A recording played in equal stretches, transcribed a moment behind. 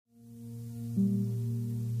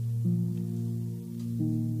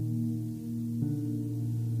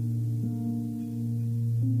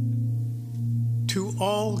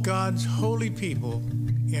all God's holy people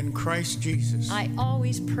in Christ Jesus. I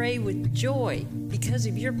always pray with joy because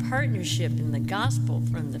of your partnership in the gospel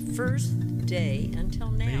from the first day until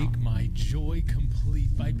now. Make my joy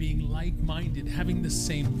complete by being like-minded, having the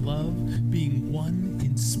same love, being one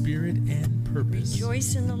in spirit and purpose.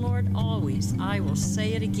 Rejoice in the Lord always. I will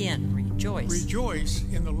say it again. Rejoice. Rejoice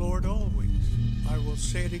in the Lord always. I will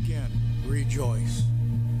say it again. Rejoice.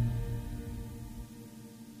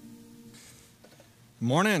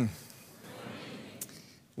 Morning.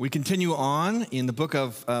 We continue on in the book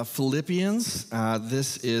of Philippians.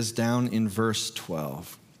 This is down in verse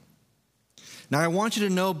 12. Now, I want you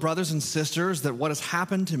to know, brothers and sisters, that what has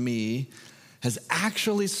happened to me has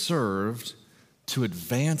actually served to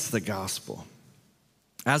advance the gospel.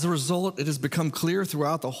 As a result, it has become clear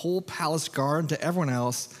throughout the whole palace guard to everyone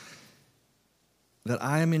else that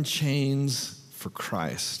I am in chains for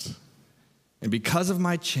Christ. And because of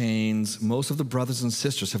my chains, most of the brothers and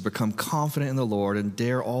sisters have become confident in the Lord and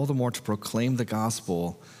dare all the more to proclaim the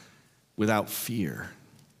gospel without fear.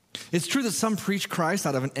 It's true that some preach Christ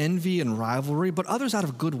out of an envy and rivalry, but others out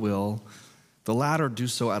of goodwill. The latter do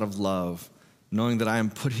so out of love, knowing that I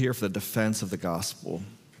am put here for the defense of the gospel.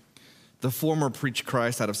 The former preach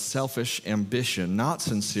Christ out of selfish ambition, not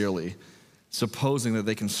sincerely, supposing that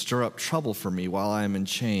they can stir up trouble for me while I am in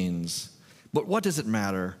chains. But what does it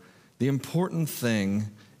matter? The important thing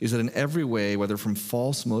is that in every way, whether from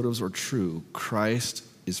false motives or true, Christ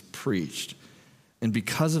is preached. And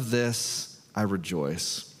because of this, I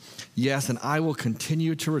rejoice. Yes, and I will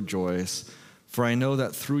continue to rejoice, for I know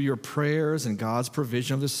that through your prayers and God's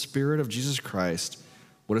provision of the Spirit of Jesus Christ,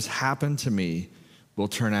 what has happened to me will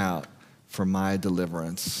turn out for my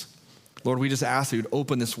deliverance. Lord, we just ask that you'd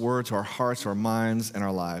open this word to our hearts, our minds, and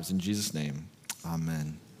our lives. In Jesus' name,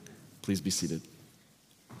 amen. Please be seated.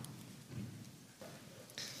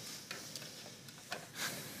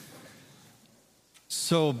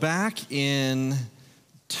 So back in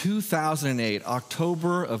 2008,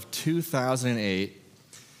 October of 2008,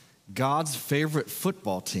 God's favorite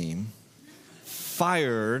football team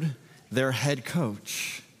fired their head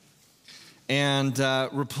coach and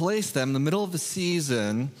replaced them in the middle of the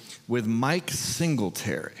season with Mike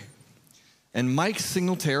Singletary. And Mike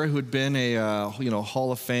Singletary, who had been a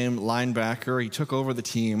Hall of Fame linebacker, he took over the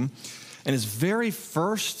team. And his very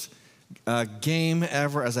first game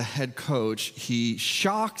ever as a head coach, he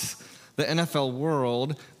shocked the NFL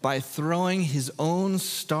world by throwing his own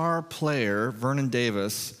star player, Vernon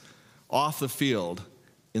Davis, off the field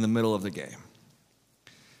in the middle of the game.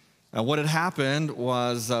 What had happened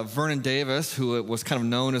was Vernon Davis, who was kind of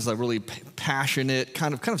known as a really passionate,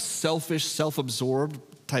 kind of selfish,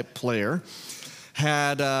 self-absorbed type player,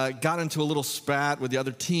 had got into a little spat with the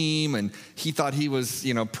other team, and he thought he was,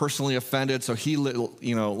 personally offended, so he,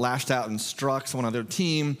 lashed out and struck someone on their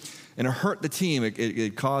team, and it hurt the team.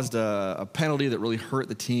 It caused a penalty that really hurt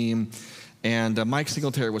the team, and Mike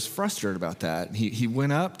Singletary was frustrated about that. He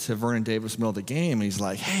went up to Vernon Davis in the middle of the game, and he's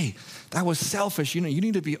like, "Hey, that was selfish. You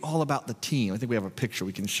need to be all about the team." I think we have a picture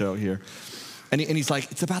we can show here. And he's like,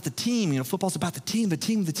 "It's about the team. Football's about the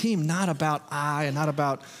team, not about I and not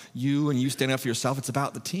about you and you standing up for yourself. It's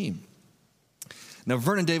about the team." Now,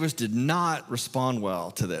 Vernon Davis did not respond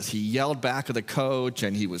well to this. He yelled back at the coach,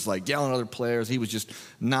 and he was like yelling at other players. He was just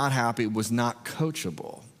not happy, was not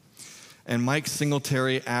coachable. And Mike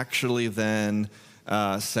Singletary actually then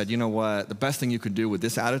said, "You know what? The best thing you could do with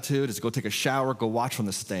this attitude is go take a shower, go watch from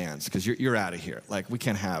the stands, because you're out of here. Like, we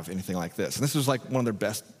can't have anything like this." And this was like one of their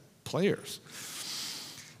best players.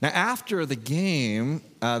 Now, after the game,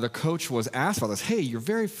 the coach was asked about this. "Hey, your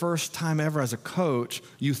very first time ever as a coach,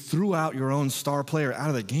 you threw out your own star player out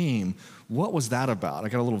of the game. What was that about?" I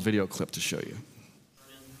got a little video clip to show you.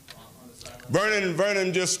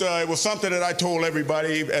 Vernon just, it was something that I told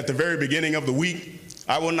everybody at the very beginning of the week.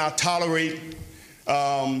 I will not tolerate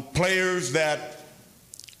players that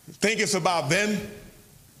think it's about them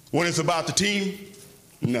when it's about the team.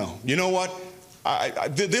 No. You know what?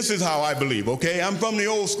 This is how I believe, okay? I'm from the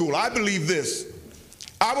old school. I believe this.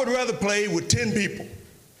 I would rather play with 10 people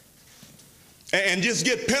and just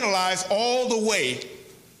get penalized all the way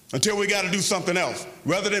until we got to do something else,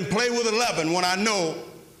 rather than play with 11 when I know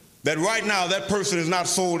that right now that person is not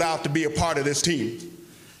sold out to be a part of this team.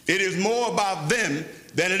 It is more about them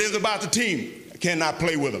than it is about the team. I cannot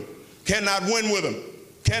play with them, cannot win with them,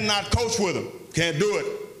 cannot coach with them, can't do it.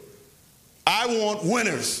 I want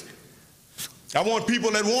winners. I want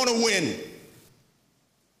people that want to win.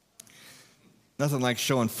 Nothing like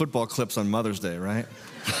showing football clips on Mother's Day, right?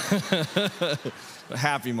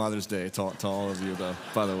 Happy Mother's Day to all of you, though,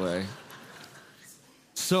 by the way.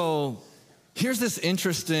 So here's this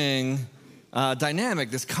interesting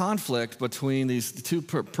dynamic, this conflict between these two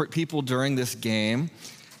people during this game,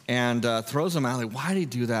 and throws him out. Like, why did he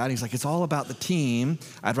do that? And he's like, it's all about the team.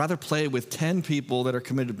 I'd rather play with 10 people that are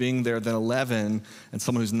committed to being there than 11 and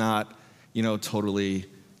someone who's not, totally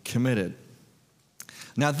committed.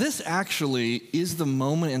 Now, this actually is the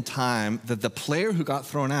moment in time that the player who got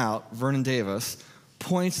thrown out, Vernon Davis,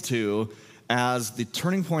 points to as the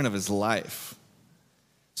turning point of his life.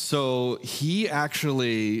 So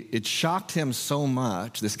it shocked him so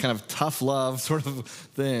much, this kind of tough love sort of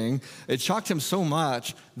thing, it shocked him so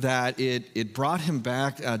much that it brought him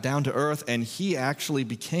back down to earth, and he actually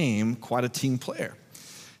became quite a team player.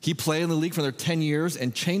 He played in the league for another 10 years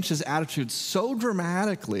and changed his attitude so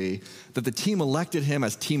dramatically that the team elected him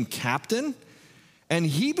as team captain, and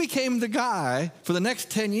he became the guy for the next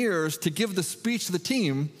 10 years to give the speech to the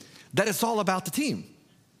team that it's all about the team.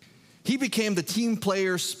 He became the team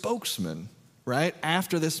player spokesman, right,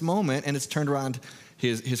 after this moment, and it's turned around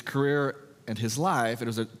his career and his life. It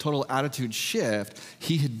was a total attitude shift.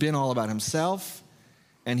 He had been all about himself,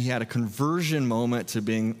 and he had a conversion moment to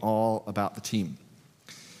being all about the team.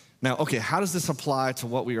 Now, okay, how does this apply to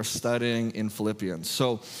what we are studying in Philippians?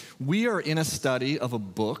 So we are in a study of a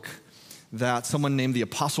book that someone named the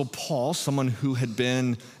Apostle Paul, someone who had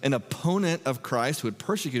been an opponent of Christ, who had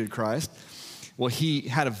persecuted Christ, well, he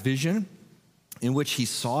had a vision in which he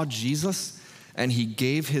saw Jesus and he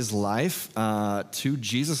gave his life to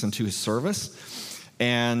Jesus and to his service.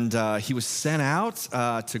 And he was sent out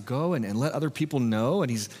to go and let other people know. And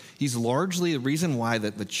he's largely the reason why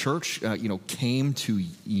the church came to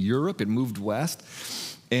Europe and moved west.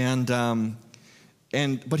 But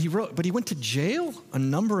he went to jail a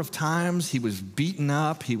number of times. He was beaten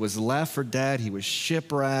up. He was left for dead. He was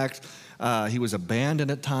shipwrecked. He was abandoned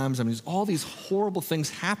at times. I mean, all these horrible things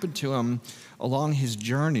happened to him along his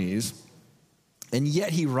journeys. And yet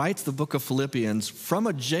he writes the book of Philippians from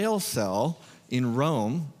a jail cell in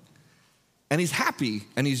Rome, and he's happy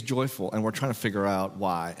and he's joyful, and we're trying to figure out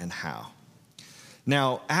why and how.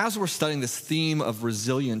 Now, as we're studying this theme of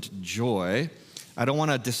resilient joy, I don't want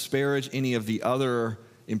to disparage any of the other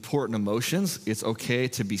important emotions. It's okay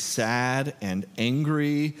to be sad and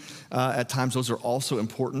angry. At times, those are also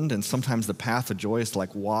important, and sometimes the path of joy is to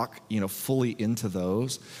walk, fully into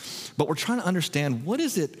those. But we're trying to understand, what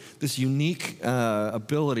is it, this unique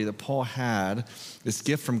ability that Paul had, this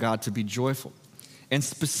gift from God to be joyful? And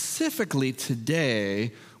specifically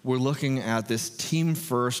today, we're looking at this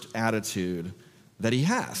team-first attitude that he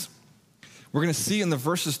has. We're going to see in the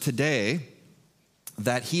verses today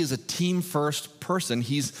that he is a team-first person.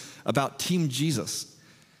 He's about Team Jesus.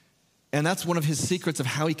 And that's one of his secrets of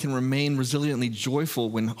how he can remain resiliently joyful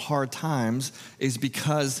when hard times, is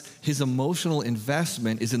because his emotional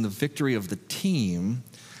investment is in the victory of the team,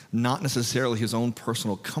 not necessarily his own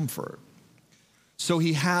personal comfort. So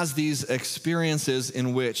he has these experiences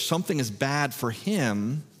in which something is bad for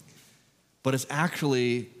him, but it's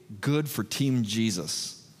actually good for Team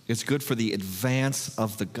Jesus. It's good for the advance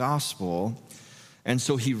of the gospel. And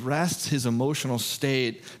so he rests his emotional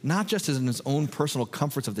state, not just in his own personal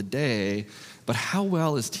comforts of the day, but how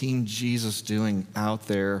well is Team Jesus doing out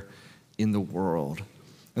there in the world?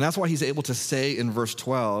 And that's why he's able to say in verse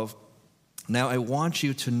 12, "Now I want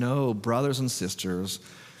you to know, brothers and sisters,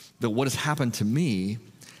 that what has happened to me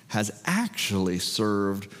has actually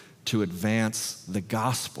served to advance the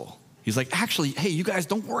gospel." He's like, actually, hey, you guys,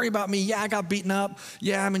 don't worry about me. Yeah, I got beaten up.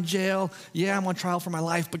 Yeah, I'm in jail. Yeah, I'm on trial for my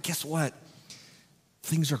life. But guess what?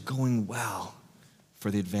 Things are going well for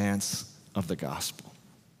the advance of the gospel.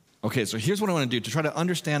 Okay, so here's what I want to do. To try to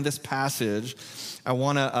understand this passage, I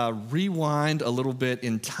want to rewind a little bit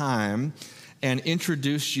in time and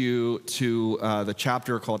introduce you to the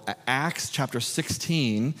chapter called Acts chapter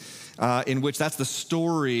 16, in which that's the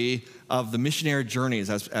story of the missionary journeys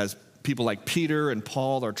as people like Peter and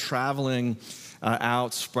Paul are traveling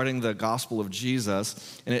out, spreading the gospel of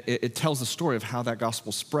Jesus. And it tells the story of how that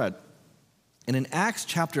gospel spread. And in Acts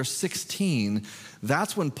chapter 16,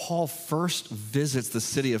 that's when Paul first visits the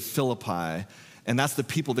city of Philippi, and that's the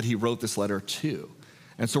people that he wrote this letter to.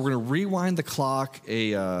 And so we're going to rewind the clock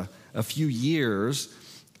a few years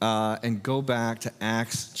and go back to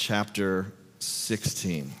Acts chapter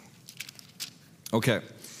 16. Okay.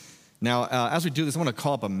 Now, as we do this, I want to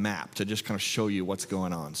call up a map to just kind of show you what's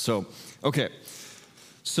going on. So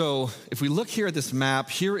if we look here at this map,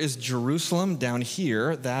 here is Jerusalem down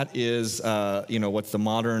here. That is, what's the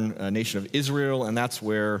modern nation of Israel, and that's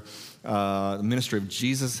where the ministry of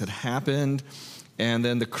Jesus had happened. And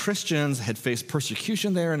then the Christians had faced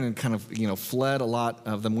persecution there and then kind of, fled. A lot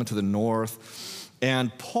of them went to the north.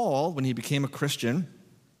 And Paul, when he became a Christian,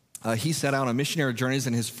 He set out on missionary journeys,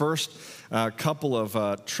 and his first couple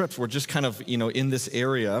of trips were just kind of, in this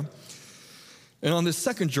area. And on this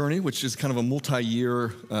second journey, which is kind of a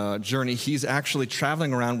multi-year journey, he's actually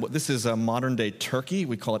traveling around. This is modern-day Turkey.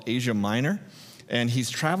 We call it Asia Minor. And he's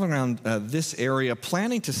traveling around this area,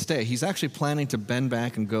 planning to stay. He's actually planning to bend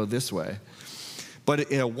back and go this way.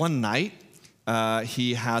 But one night,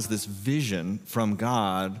 he has this vision from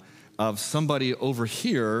God of somebody over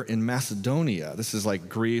here in Macedonia. This is like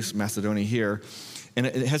Greece, Macedonia here. And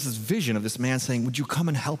it has this vision of this man saying, would you come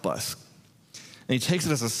and help us? And he takes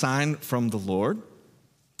it as a sign from the Lord.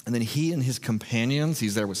 And then he and his companions,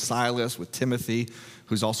 he's there with Silas, with Timothy,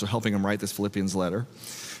 who's also helping him write this Philippians letter.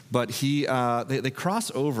 But they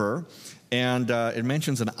cross over, and it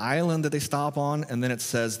mentions an island that they stop on, and then it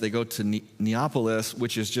says they go to Neapolis,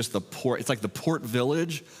 which is just the port. It's like the port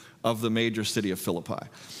village of the major city of Philippi.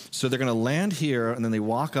 So they're going to land here, and then they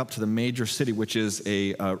walk up to the major city, which is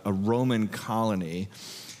a Roman colony.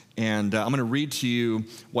 And I'm going to read to you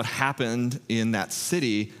what happened in that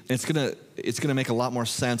city. And it's going to make a lot more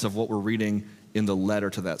sense of what we're reading in the letter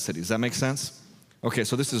to that city. Does that make sense? Okay,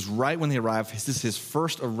 so this is right when they arrive. This is his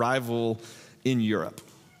first arrival in Europe.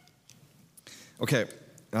 Okay,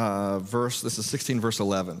 this is 16, verse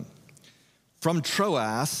 11. From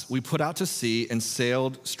Troas, we put out to sea and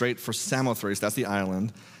sailed straight for Samothrace, that's the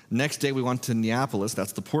island. Next day, we went to Neapolis,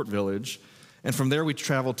 that's the port village. And from there, we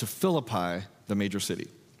traveled to Philippi, the major city.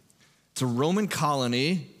 It's a Roman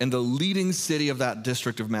colony and the leading city of that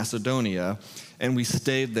district of Macedonia, and we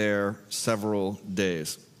stayed there several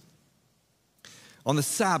days. On the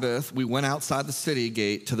Sabbath, we went outside the city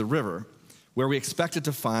gate to the river, where we expected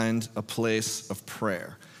to find a place of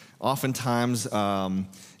prayer. Oftentimes,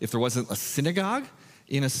 if there wasn't a synagogue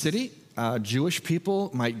in a city, Jewish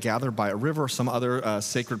people might gather by a river or some other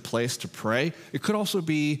sacred place to pray. It could also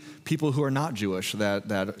be people who are not Jewish that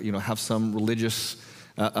have some religious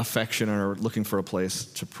affection and are looking for a place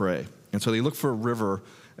to pray. And so they look for a river,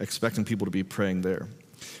 expecting people to be praying there.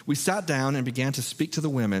 We sat down and began to speak to the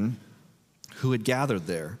women who had gathered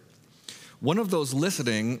there. One of those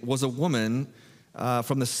listening was a woman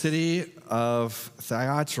from the city of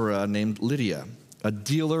Thyatira named Lydia, a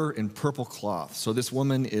dealer in purple cloth. So this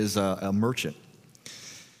woman is a merchant.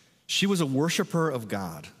 She was a worshiper of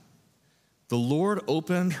God. The Lord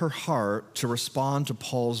opened her heart to respond to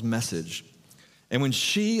Paul's message. And when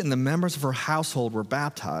she and the members of her household were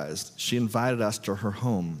baptized, she invited us to her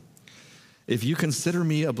home. If you consider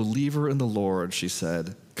me a believer in the Lord, she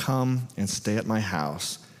said, come and stay at my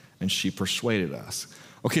house. And she persuaded us.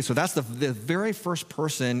 Okay, so that's the very first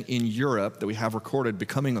person in Europe that we have recorded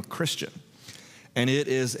becoming a Christian. And it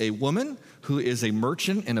is a woman who is a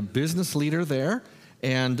merchant and a business leader there.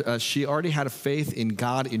 And she already had a faith in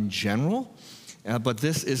God in general. But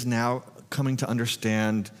this is now coming to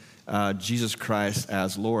understand Jesus Christ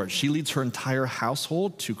as Lord. She leads her entire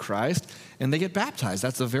household to Christ, and they get baptized.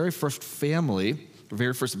 That's the very first family, the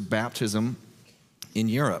very first baptism in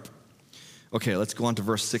Europe. Okay, let's go on to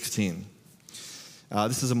verse 16.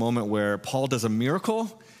 This is a moment where Paul does a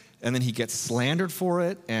miracle, and then he gets slandered for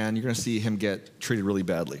it, and you're going to see him get treated really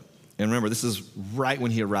badly. And remember, this is right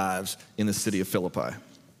when he arrives in the city of Philippi.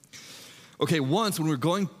 Okay, once when we were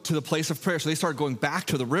going to the place of prayer, so they started going back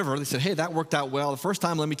to the river. They said, hey, that worked out well. The first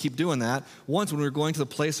time, let me keep doing that. Once when we were going to the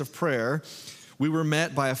place of prayer, we were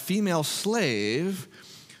met by a female slave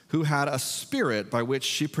who had a spirit by which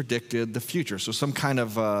she predicted the future. So some kind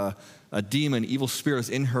of a demon, evil spirit is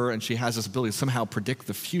in her, and she has this ability to somehow predict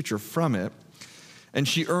the future from it. And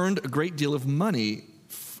she earned a great deal of money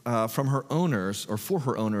from her owners, or for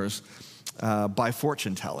her owners, by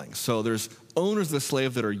fortune telling. So there's owners of the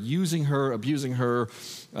slave that are using her, abusing her,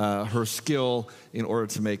 her skill in order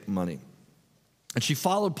to make money. And she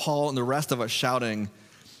followed Paul and the rest of us shouting,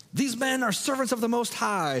 these men are servants of the Most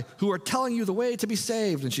High who are telling you the way to be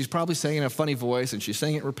saved. And she's probably saying it in a funny voice, and she's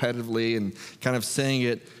saying it repetitively and kind of saying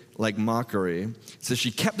it like mockery. So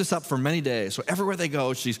she kept this up for many days. So everywhere they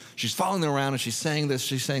go, she's following them around, and she's saying this,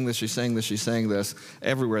 she's saying this, she's saying this, she's saying this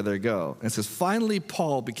everywhere they go. And it says, finally,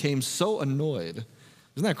 Paul became so annoyed.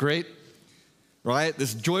 Isn't that great? Right?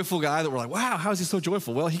 This joyful guy that we're like, wow, how is he so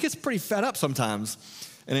joyful? Well, he gets pretty fed up sometimes.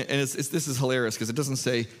 And this is hilarious because it doesn't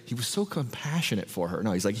say he was so compassionate for her.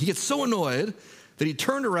 No, he's like, he gets so annoyed that he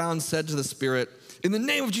turned around and said to the spirit, in the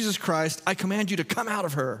name of Jesus Christ, I command you to come out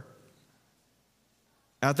of her.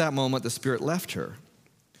 At that moment, the spirit left her.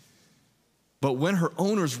 But when her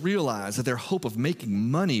owners realized that their hope of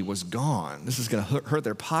making money was gone, this is going to hurt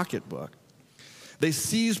their pocketbook, they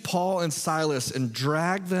seized Paul and Silas and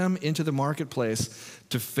dragged them into the marketplace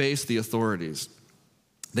to face the authorities.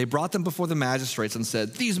 They brought them before the magistrates and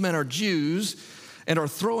said, these men are Jews, and are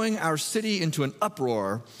throwing our city into an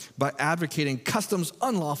uproar by advocating customs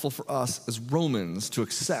unlawful for us as Romans to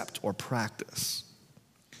accept or practice.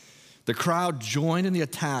 The crowd joined in the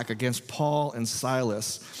attack against Paul and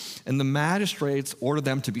Silas, and the magistrates ordered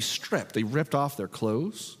them to be stripped. They ripped off their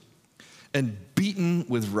clothes and beaten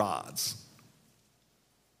with rods.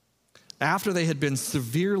 After they had been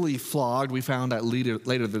severely flogged, we found out later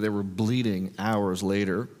that they were bleeding hours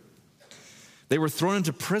later. They were thrown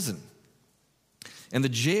into prison, and the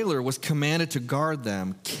jailer was commanded to guard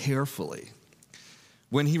them carefully.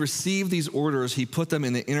 When he received these orders, he put them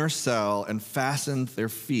in the inner cell and fastened their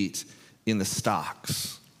feet in the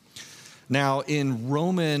stocks. Now, in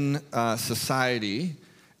Roman society,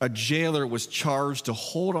 a jailer was charged to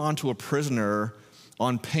hold on to a prisoner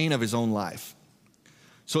on pain of his own life.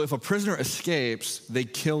 So if a prisoner escapes, they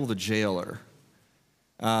kill the jailer.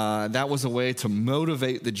 That was a way to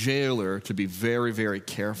motivate the jailer to be very, very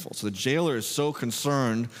careful. So the jailer is so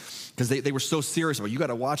concerned, because they were so serious about, you got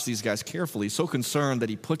to watch these guys carefully, so concerned that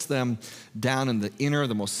he puts them down in the inner,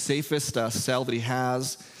 the most safest cell that he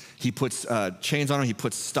has. He puts chains on them, he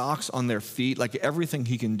puts stocks on their feet, like everything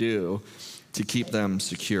he can do to keep them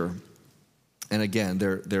secure. And again,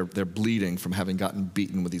 they're bleeding from having gotten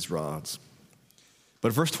beaten with these rods.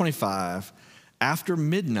 But verse 25, after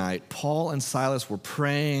midnight, Paul and Silas were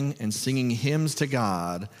praying and singing hymns to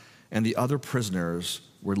God, and the other prisoners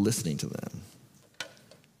were listening to them.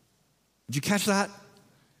 Did you catch that?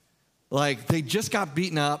 Like, they just got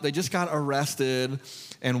beaten up, they just got arrested,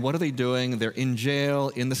 and what are they doing? They're in jail,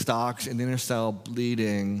 in the stocks, in the inner cell,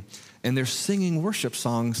 bleeding, and they're singing worship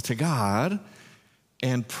songs to God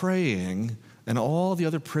and praying, and all the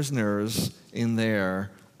other prisoners in there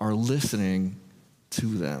are listening to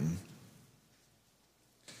them.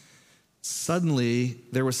 Suddenly,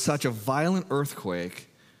 there was such a violent earthquake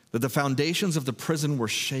that the foundations of the prison were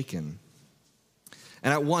shaken.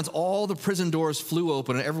 And at once, all the prison doors flew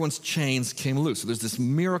open and everyone's chains came loose. So there's this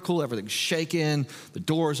miracle, everything's shaken, the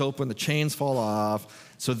doors open, the chains fall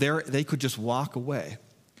off. So they could just walk away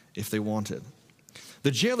if they wanted. The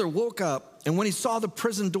jailer woke up, and when he saw the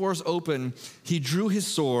prison doors open, he drew his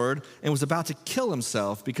sword and was about to kill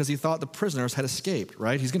himself because he thought the prisoners had escaped,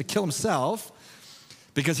 right? He's going to kill himself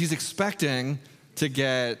because he's expecting to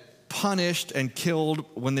get punished and killed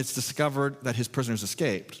when it's discovered that his prisoners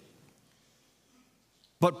escaped.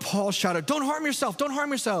 But Paul shouted, "Don't harm yourself, don't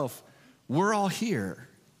harm yourself. We're all here,"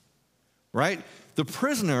 right? The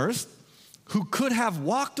prisoners who could have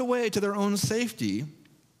walked away to their own safety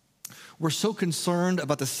were so concerned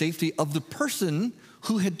about the safety of the person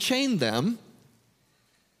who had chained them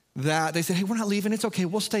that they said, "Hey, we're not leaving, it's okay,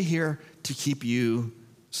 we'll stay here to keep you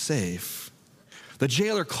safe." The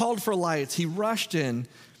jailer called for lights, he rushed in,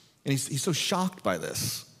 and he's so shocked by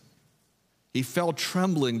this. He fell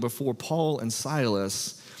trembling before Paul and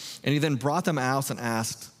Silas, and he then brought them out and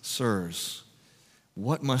asked, "Sirs,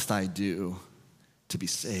 what must I do to be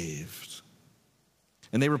saved?"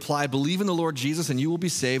 And they replied, "Believe in the Lord Jesus and you will be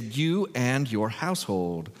saved, you and your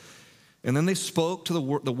household." And then they spoke to the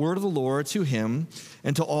word of the Lord to him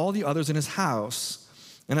and to all the others in his house.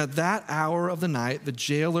 And at that hour of the night, the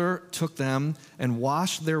jailer took them and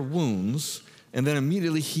washed their wounds, and then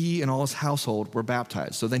immediately he and all his household were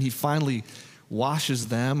baptized. So then he finally washes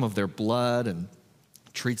them of their blood and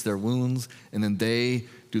treats their wounds, and then they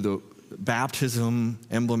do the baptism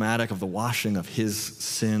emblematic of the washing of his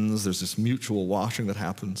sins. There's this mutual washing that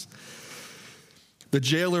happens. The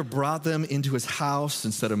jailer brought them into his house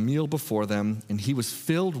and set a meal before them, and he was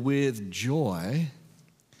filled with joy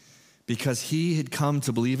because he had come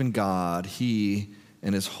to believe in God, he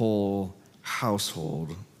and his whole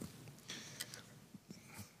household.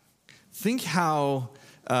 Think how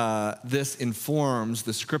this informs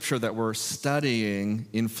the scripture that we're studying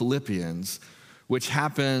in Philippians, which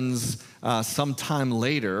happens sometime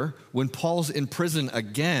later when Paul's in prison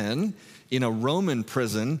again, in a Roman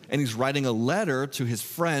prison, and he's writing a letter to his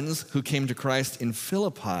friends who came to Christ in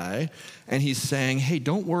Philippi, and he's saying, "Hey,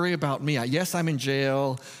 don't worry about me. Yes, I'm in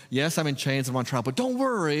jail. Yes, I'm in chains. I'm on trial, but don't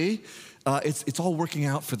worry. It's all working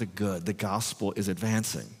out for the good. The gospel is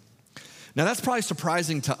advancing." Now, that's probably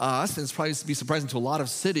surprising to us, and it's probably be surprising to a lot of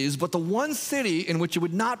cities, but the one city in which it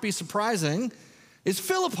would not be surprising is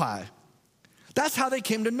Philippi. That's how they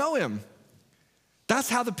came to know him. That's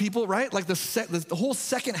how the people, right? Like the whole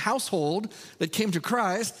second household that came to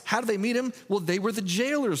Christ, how did they meet him? Well, they were the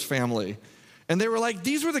jailer's family. And they were like,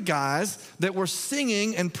 these were the guys that were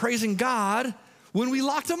singing and praising God when we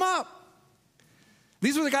locked him up.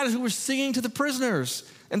 These were the guys who were singing to the prisoners.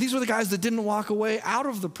 And these were the guys that didn't walk away out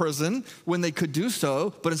of the prison when they could do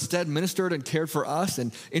so, but instead ministered and cared for us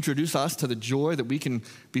and introduced us to the joy that we can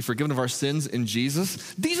be forgiven of our sins in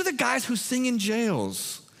Jesus. These are the guys who sing in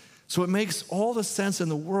jails. So it makes all the sense in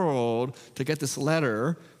the world to get this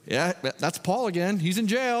letter. Yeah, that's Paul again. He's in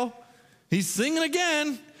jail. He's singing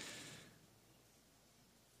again.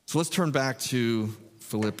 So let's turn back to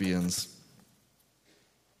Philippians.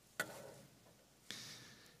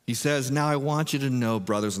 He says, now I want you to know,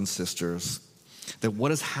 brothers and sisters, that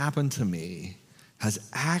what has happened to me has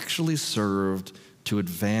actually served to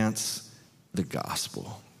advance the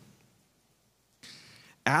gospel.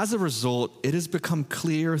 As a result, it has become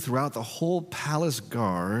clear throughout the whole palace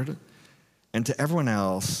guard and to everyone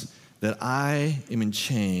else that I am in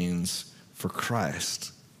chains for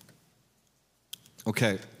Christ.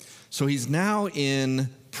 Okay, so he's now in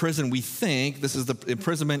prison. We think this is the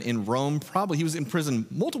imprisonment in Rome. Probably he was in prison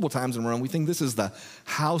multiple times in Rome. We think this is the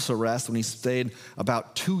house arrest when he stayed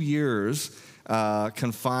about 2 years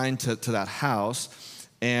confined to that house.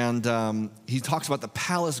 And he talks about the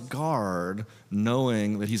palace guard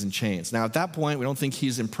knowing that he's in chains. Now, at that point, we don't think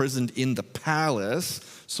he's imprisoned in the palace.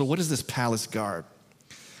 So what is this palace guard?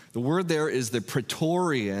 The word there is the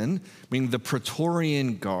Praetorian, meaning the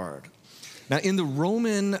Praetorian guard. Now, in the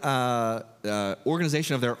Roman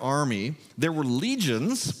organization of their army, there were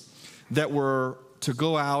legions that were to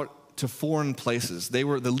go out to foreign places. The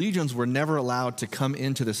legions were never allowed to come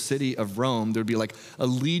into the city of Rome. There'd be like a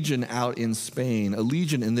legion out in Spain, a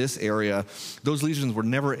legion in this area. Those legions were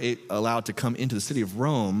never allowed to come into the city of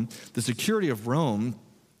Rome. The security of Rome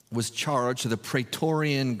was charged to the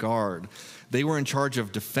Praetorian Guard. They were in charge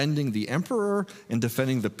of defending the emperor and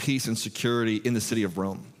defending the peace and security in the city of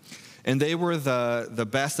Rome. And they were the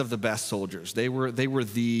best of the best soldiers. They were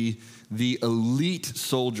the elite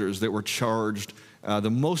soldiers that were charged, the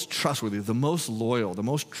most trustworthy, the most loyal, the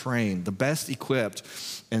most trained, the best equipped.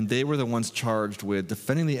 And they were the ones charged with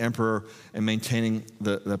defending the emperor and maintaining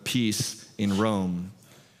the peace in Rome.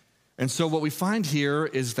 And so what we find here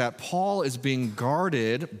is that Paul is being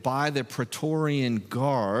guarded by the Praetorian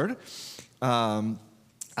Guard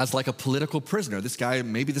as like a political prisoner.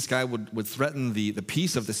 Maybe this guy would threaten the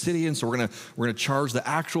peace of the city, and so we're gonna charge the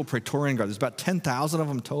actual Praetorian Guard. There's about 10,000 of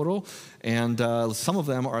them total, and some of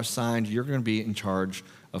them are assigned, you're gonna be in charge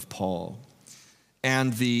of Paul.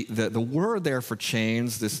 And the word there for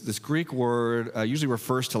chains, this Greek word usually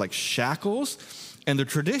refers to like shackles, and the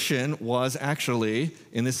tradition was actually,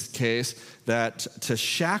 in this case, that to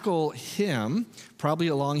shackle him, probably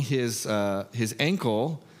along his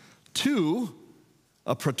ankle, to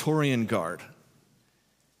a Praetorian Guard.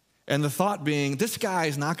 And the thought being, this guy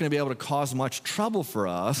is not going to be able to cause much trouble for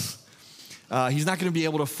us. He's not going to be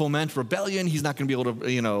able to foment rebellion. He's not going to be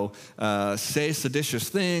able to, say seditious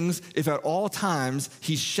things. If at all times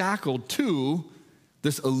he's shackled to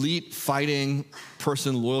this elite fighting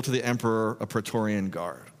person loyal to the emperor, a Praetorian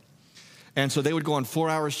Guard. And so they would go on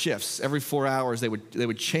 4-hour shifts. Every 4 hours, they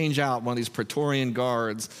would change out one of these Praetorian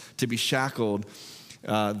Guards to be shackled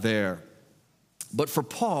there. But for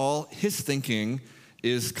Paul, his thinking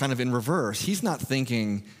is kind of in reverse. He's not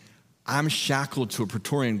thinking, I'm shackled to a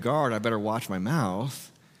Praetorian Guard, I better watch my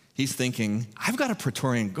mouth. He's thinking, I've got a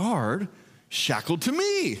Praetorian Guard shackled to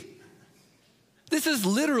me. This is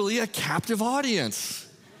literally a captive audience.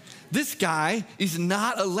 This guy is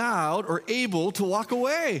not allowed or able to walk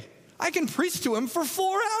away. I can preach to him for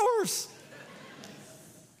 4 hours.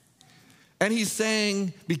 And he's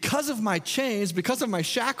saying, because of my chains, because of my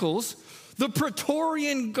shackles, the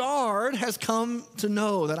Praetorian Guard has come to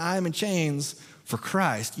know that I am in chains for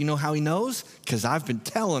Christ. You know how he knows? Because I've been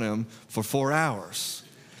telling him for 4 hours.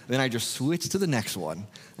 Then I just switch to the next one,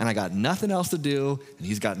 and I got nothing else to do, and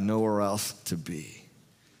he's got nowhere else to be.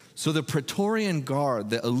 So the Praetorian Guard,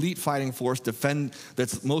 the elite fighting force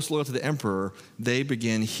that's most loyal to the emperor, they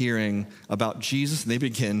begin hearing about Jesus, and they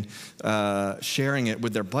begin sharing it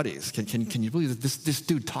with their buddies. Can you believe that this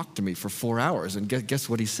dude talked to me for 4 hours, and guess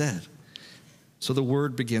what he said? So the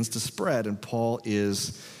word begins to spread, and Paul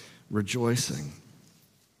is rejoicing.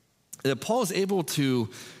 Paul is able to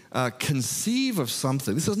conceive of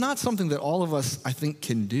something. This is not something that all of us, I think,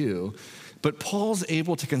 can do, but Paul's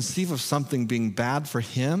able to conceive of something being bad for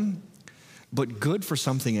him, but good for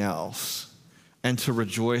something else, and to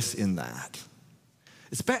rejoice in that.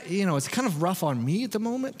 It's kind of rough on me at the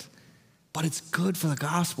moment, but it's good for the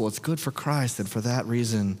gospel. It's good for Christ, and for that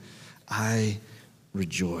reason, I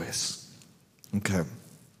rejoice. Okay.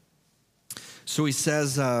 So he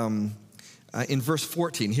says in verse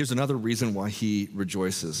 14, here's another reason why he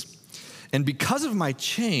rejoices. And because of my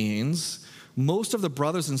chains, most of the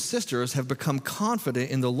brothers and sisters have become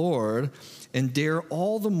confident in the Lord and dare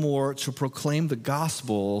all the more to proclaim the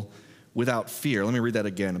gospel without fear. Let me read that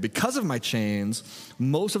again. Because of my chains,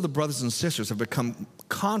 most of the brothers and sisters have become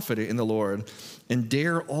confident in the Lord and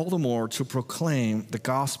dare all the more to proclaim the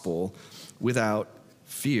gospel without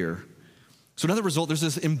fear. So another result, there's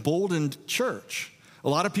this emboldened church. A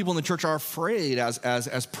lot of people in the church are afraid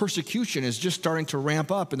as persecution is just starting to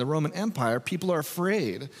ramp up in the Roman Empire. People are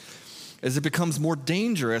afraid as it becomes more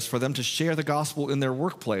dangerous for them to share the gospel in their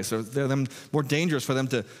workplace, or more dangerous for them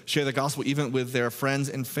to share the gospel even with their friends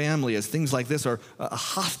and family, as things like this are a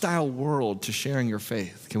hostile world to sharing your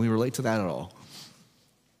faith. Can we relate to that at all?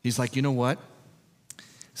 He's like, you know what?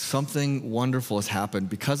 Something wonderful has happened.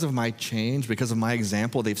 Because of my change, because of my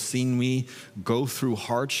example, they've seen me go through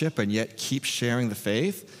hardship and yet keep sharing the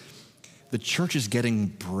faith. The church is getting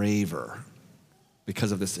braver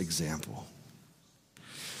because of this example.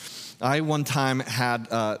 I one time had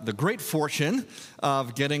the great fortune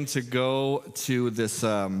of getting to go to this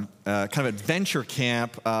kind of adventure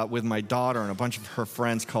camp with my daughter and a bunch of her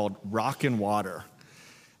friends called Rock and Water.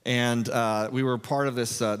 And we were part of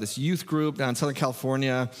this youth group down in Southern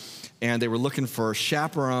California, and they were looking for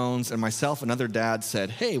chaperones, and myself and another dad said,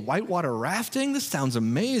 hey, whitewater rafting, this sounds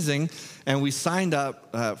amazing. And we signed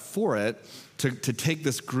up for it to take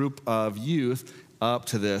this group of youth up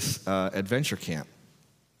to this adventure camp.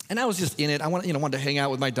 And I was just in it. I wanted to hang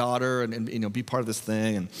out with my daughter and be part of this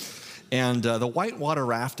thing. And the whitewater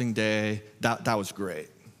rafting day, that was great.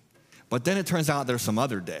 But then it turns out there's some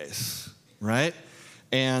other days, right?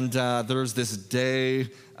 And there's this day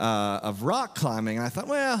of rock climbing. And I thought,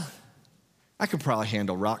 well, I could probably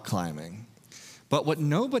handle rock climbing. But what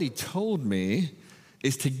nobody told me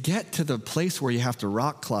is to get to the place where you have to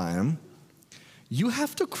rock climb, you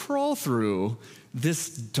have to crawl through this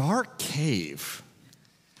dark cave.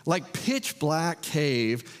 Like pitch black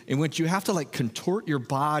cave in which you have to like contort your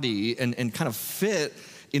body and kind of fit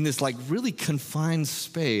in this like really confined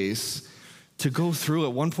space to go through.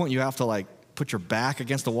 At one point you have to like put your back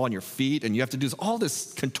against the wall and your feet, and you have to do all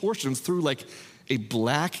this contortions through like a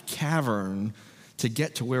black cavern to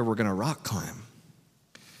get to where we're gonna rock climb.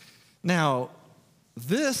 Now,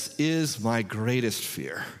 this is my greatest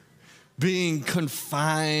fear. Being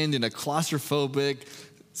confined in a claustrophobic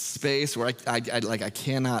space where I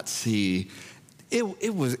cannot see.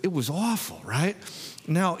 It was awful, right?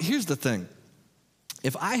 Now, here's the thing.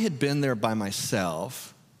 If I had been there by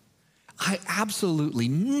myself, I absolutely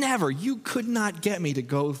never, you could not get me to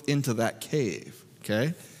go into that cave,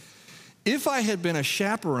 okay? If I had been a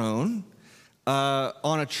chaperone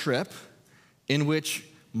on a trip in which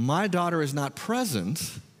my daughter is not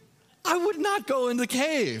present, I would not go in the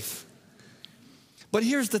cave. But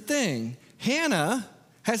here's the thing. Hannah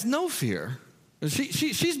has no fear.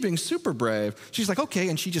 She's being super brave. She's like, okay,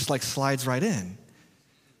 and she just like slides right in.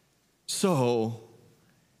 So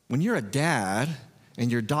when you're a dad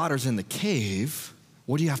and your daughter's in the cave,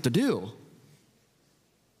 what do you have to do?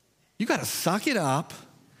 You got to suck it up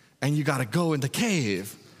and you got to go in the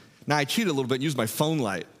cave. Now, I cheated a little bit and used my phone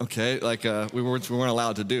light, okay? Like we weren't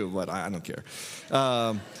allowed to do, but I don't care.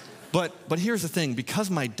 But here's the thing.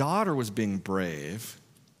 Because my daughter was being brave,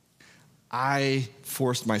 I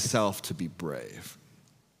forced myself to be brave.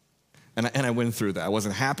 And I went through that. I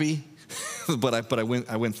wasn't happy, but I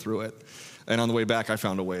went through it. And on the way back, I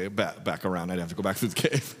found a way back around. I didn't have to go back through the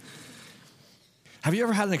cave. Have you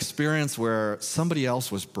ever had an experience where somebody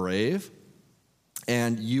else was brave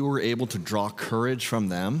and you were able to draw courage from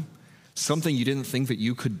them, something you didn't think that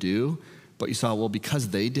you could do, but you saw, well, because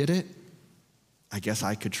they did it, I guess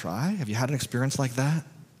I could try? Have you had an experience like that?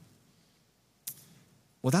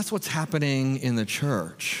 Well, that's what's happening in the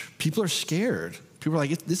church. People are scared. People are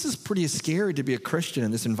like, this is pretty scary to be a Christian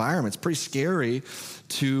in this environment. It's pretty scary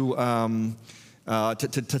to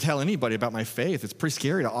tell anybody about my faith. It's pretty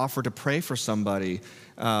scary to offer to pray for somebody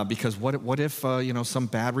because what if some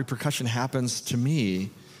bad repercussion happens to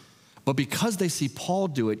me? But because they see Paul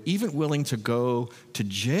do it, even willing to go to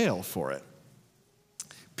jail for it,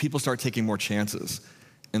 people start taking more chances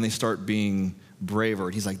and they start being braver.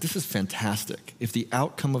 He's like, this is fantastic. If the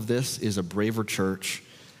outcome of this is a braver church,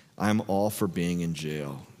 I'm all for being in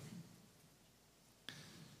jail.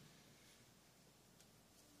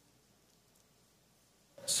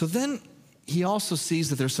 So then he also sees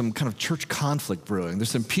that there's some kind of church conflict brewing. There's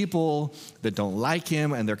some people that don't like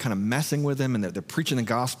him and they're kind of messing with him and they're preaching the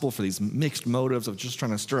gospel for these mixed motives of just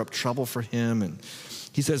trying to stir up trouble for him. And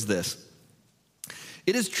he says this,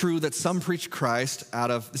 it is true that some preach Christ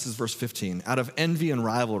this is verse 15, out of envy and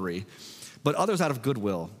rivalry, but others out of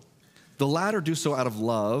goodwill. The latter do so out of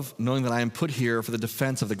love, knowing that I am put here for the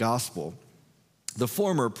defense of the gospel. The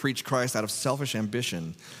former preach Christ out of selfish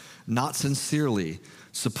ambition, not sincerely,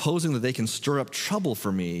 supposing that they can stir up trouble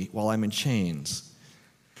for me while I'm in chains.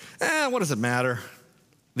 What does it matter?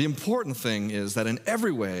 The important thing is that in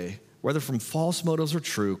every way, whether from false motives or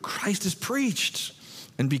true, Christ is preached.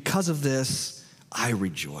 And because of this, I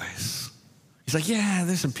rejoice. He's like, yeah,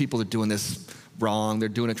 there's some people that are doing this wrong. They're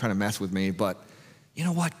doing it trying to mess with me. But you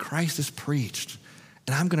know what? Christ is preached.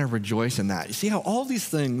 And I'm going to rejoice in that. You see how all these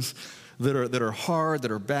things that are hard,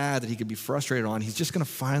 that are bad, that he could be frustrated on, he's just going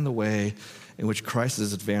to find the way in which Christ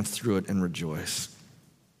has advanced through it and rejoice.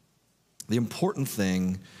 The important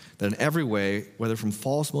thing that in every way, whether from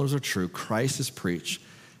false motives or true, Christ is preached.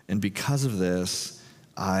 And because of this,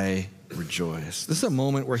 I rejoice. This is a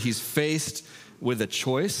moment where he's faced with a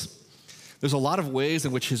choice. There's a lot of ways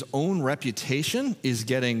in which his own reputation is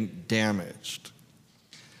getting damaged.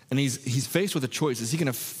 And he's faced with a choice. Is he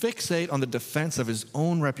going to fixate on the defense of his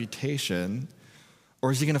own reputation,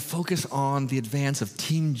 or is he going to focus on the advance of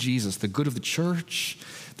Team Jesus, the good of the church,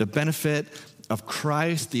 the benefit of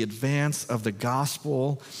Christ, the advance of the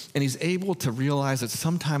gospel? And he's able to realize that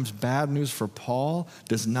sometimes bad news for Paul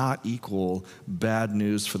does not equal bad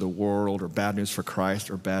news for the world or bad news for Christ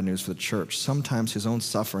or bad news for the church. Sometimes his own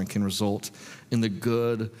suffering can result in the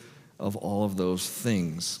good of all of those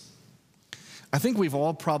things. I think we've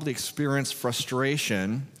all probably experienced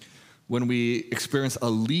frustration when we experience a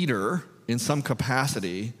leader in some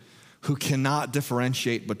capacity who cannot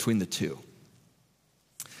differentiate between the two.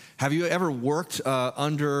 Have you ever worked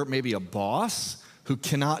under maybe a boss who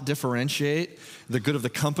cannot differentiate the good of the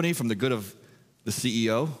company from the good of the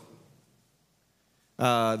CEO?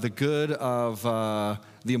 The good of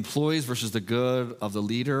the employees versus the good of the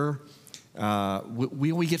leader?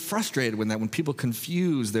 We get frustrated when people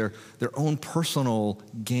confuse their own personal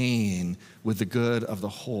gain with the good of the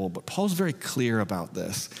whole. But Paul's very clear about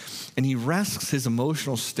this. And he rests his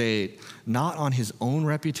emotional state not on his own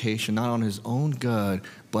reputation, not on his own good,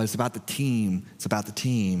 but it's about the team. It's about the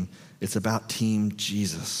team. It's about Team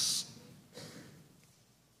Jesus.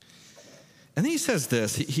 And then he says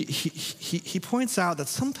this. He points out that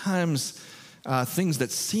sometimes things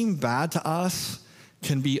that seem bad to us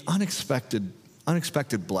can be unexpected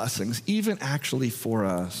blessings, even actually for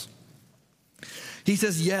us. He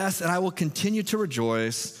says, yes, and I will continue to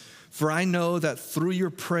rejoice, for I know that through your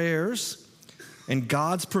prayers and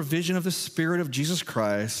God's provision of the Spirit of Jesus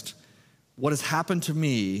Christ, what has happened to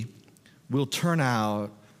me will turn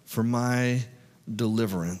out for my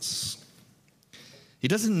deliverance. He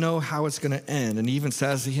doesn't know how it's going to end, and he even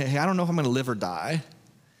says, hey, I don't know if I'm going to live or die,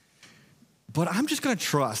 but I'm just going to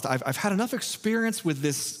trust. I've had enough experience with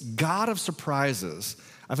this God of surprises.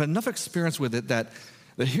 I've had enough experience with it that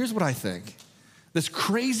here's what I think. This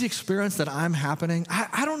crazy experience that I'm happening,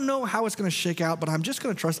 I don't know how it's going to shake out, but I'm just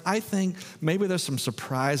going to trust. I think maybe there's some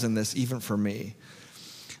surprise in this even for me.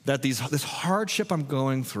 That this hardship I'm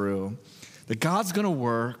going through, that God's going to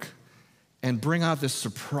work and bring out this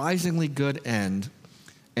surprisingly good end,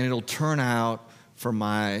 and it'll turn out for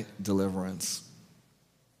my deliverance.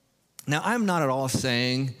 Now, I'm not at all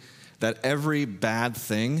saying that every bad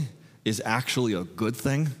thing is actually a good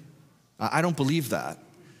thing. I don't believe that.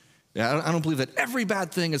 I don't believe that every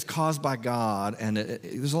bad thing is caused by God, and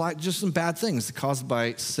there's just some bad things caused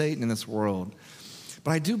by Satan in this world.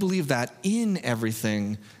 But I do believe that in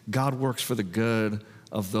everything, God works for the good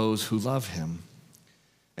of those who love him.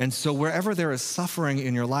 And so wherever there is suffering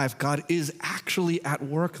in your life, God is actually at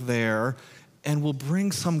work there and will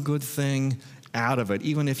bring some good thing out of it,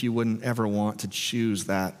 even if you wouldn't ever want to choose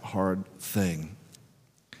that hard thing.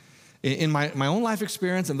 In my own life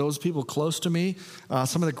experience and those people close to me,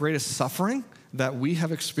 some of the greatest suffering that we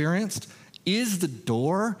have experienced is the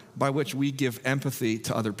door by which we give empathy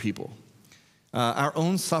to other people. Our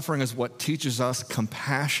own suffering is what teaches us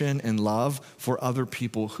compassion and love for other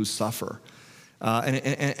people who suffer.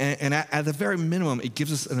 And at the very minimum, it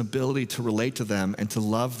gives us an ability to relate to them and to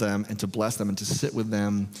love them and to bless them and to sit with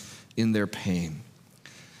them in their pain.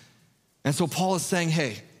 And so Paul is saying,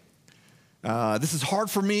 hey, this is hard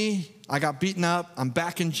for me. I got beaten up. I'm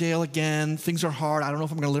back in jail again. Things are hard. I don't know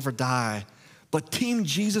if I'm going to live or die. But Team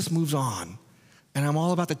Jesus moves on. And I'm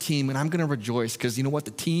all about the team, and I'm going to rejoice because you know what?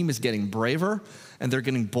 The team is getting braver, and they're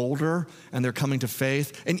getting bolder, and they're coming to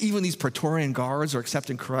faith. And even these Praetorian guards are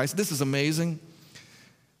accepting Christ. This is amazing.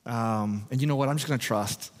 And you know what? I'm just going to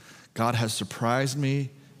trust. God has surprised me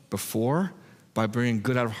before by bringing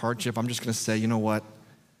good out of hardship. I'm just going to say, you know what?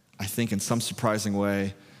 I think in some surprising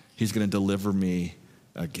way, he's going to deliver me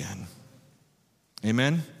again.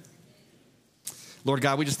 Amen? Lord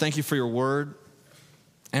God, we just thank you for your word.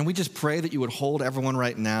 And we just pray that you would hold everyone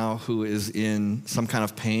right now who is in some kind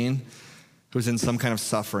of pain. who's in some kind of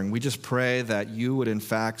suffering. We just pray that you would in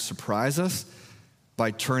fact surprise us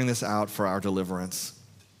by turning this out for our deliverance.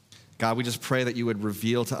 God, we just pray that you would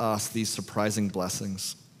reveal to us these surprising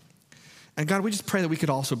blessings. And God, we just pray that we could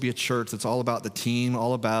also be a church that's all about the team,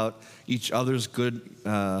 all about each other's good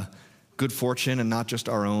fortune and not just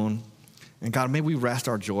our own. And God, may we rest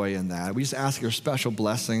our joy in that. We just ask your special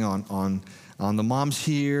blessing on the moms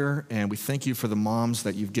here, and we thank you for the moms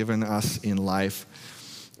that you've given us in life.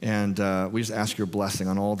 And we just ask your blessing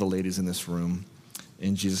on all the ladies in this room.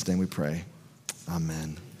 In Jesus' name we pray.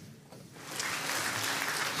 Amen.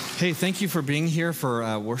 Hey, thank you for being here,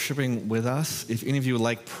 for worshiping with us. If any of you would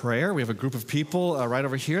like prayer, we have a group of people right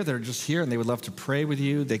over here that are just here, and they would love to pray with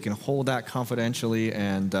you. They can hold that confidentially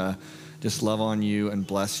and just love on you and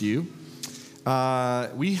bless you.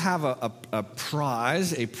 We have a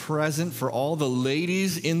prize, a present for all the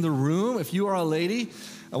ladies in the room. If you are a lady,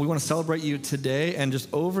 we want to celebrate you today. And just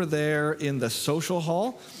over there in the social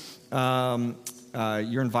hall,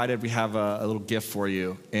 you're invited. We have a little gift for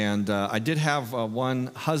you. And I did have one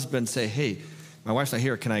husband say, hey, my wife's not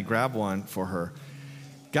here. Can I grab one for her?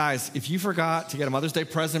 Guys, if you forgot to get a Mother's Day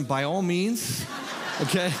present, by all means,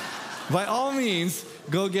 okay? By all means,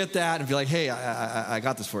 go get that and be like, hey, I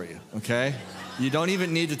got this for you, okay? You don't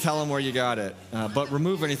even need to tell them where you got it, but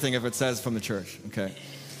remove anything if it says from the church, okay?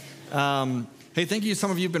 Hey, thank you.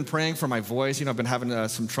 Some of you have been praying for my voice. You know, I've been having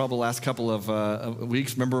some trouble last couple of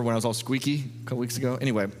weeks. Remember when I was all squeaky a couple weeks ago?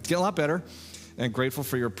 Anyway, it's getting a lot better, and grateful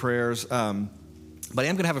for your prayers. But I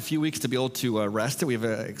am going to have a few weeks to be able to rest it. We have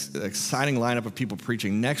an exciting lineup of people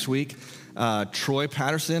preaching next week. Troy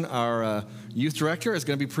Patterson, our youth director, is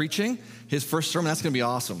going to be preaching his first sermon. That's going to be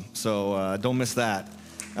awesome, so don't miss that.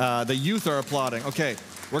 The youth are applauding. Okay,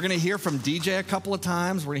 we're going to hear from DJ a couple of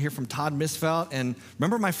times. We're going to hear from Todd Misfelt. And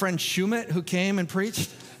remember my friend Schumett who came and preached?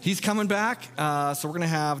 He's coming back. So we're going to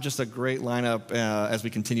have just a great lineup as we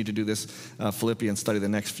continue to do this Philippians study the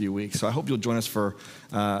next few weeks. So I hope you'll join us for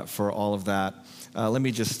all of that. Let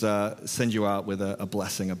me just send you out with a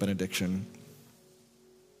blessing, a benediction.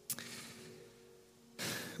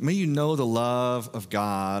 May you know the love of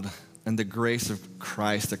God and the grace of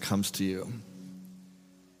Christ that comes to you.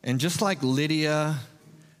 And just like Lydia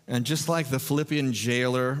and just like the Philippian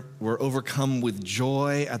jailer were overcome with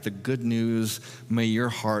joy at the good news, may your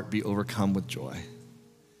heart be overcome with joy.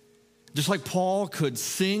 Just like Paul could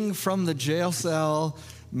sing from the jail cell,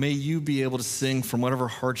 may you be able to sing from whatever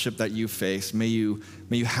hardship that you face. May you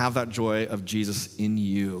have that joy of Jesus in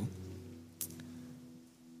you.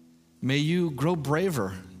 May you grow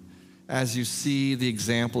braver as you see the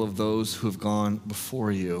example of those who have gone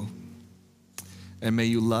before you. And may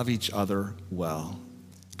you love each other well.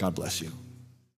 God bless you.